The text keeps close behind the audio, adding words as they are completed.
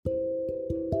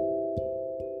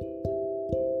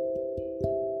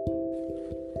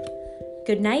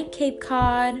Good Night, Cape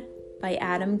Cod by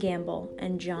Adam Gamble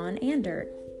and John Andert.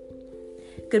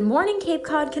 Good morning, Cape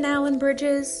Cod Canal and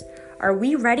Bridges. Are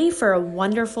we ready for a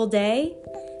wonderful day?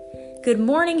 Good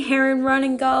morning, heron run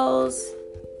and gulls.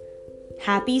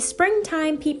 Happy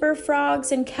springtime, peeper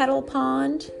frogs and kettle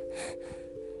pond.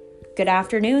 Good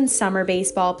afternoon, summer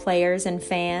baseball players and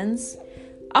fans.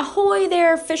 Ahoy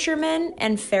there, fishermen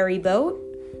and ferry boat.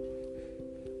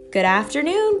 Good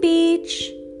afternoon,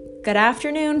 beach. Good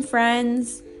afternoon,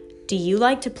 friends. Do you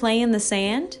like to play in the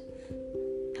sand?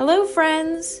 Hello,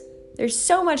 friends. There's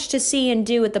so much to see and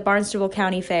do at the Barnstable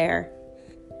County Fair.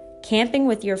 Camping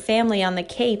with your family on the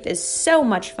Cape is so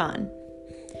much fun.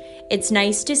 It's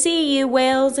nice to see you,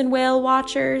 whales and whale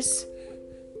watchers.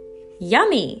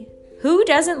 Yummy! Who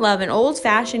doesn't love an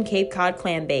old-fashioned Cape Cod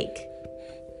clam bake?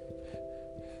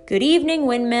 Good evening,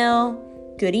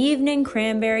 windmill. Good evening,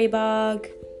 cranberry bog.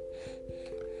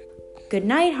 Good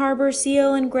night, harbor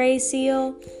seal and gray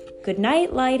seal. Good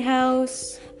night,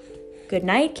 lighthouse. Good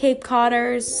night, Cape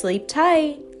Codders. Sleep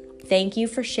tight. Thank you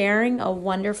for sharing a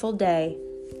wonderful day.